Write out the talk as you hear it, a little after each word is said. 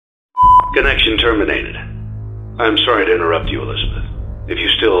Connection terminated. I'm sorry to interrupt you, Elizabeth, if you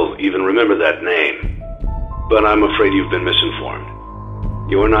still even remember that name. But I'm afraid you've been misinformed.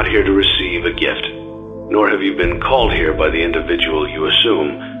 You are not here to receive a gift, nor have you been called here by the individual you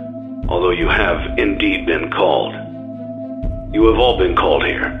assume, although you have indeed been called. You have all been called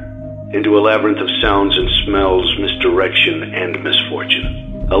here, into a labyrinth of sounds and smells, misdirection and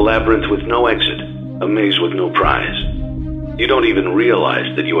misfortune. A labyrinth with no exit, a maze with no prize. You don't even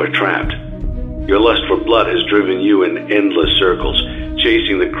realize that you are trapped. Your lust for blood has driven you in endless circles,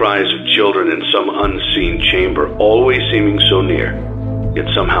 chasing the cries of children in some unseen chamber, always seeming so near,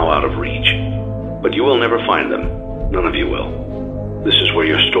 yet somehow out of reach. But you will never find them. None of you will. This is where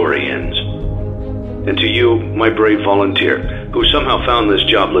your story ends. And to you, my brave volunteer, who somehow found this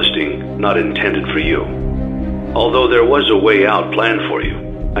job listing not intended for you. Although there was a way out planned for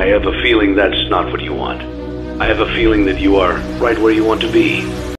you, I have a feeling that's not what you want. I have a feeling that you are right where you want to be.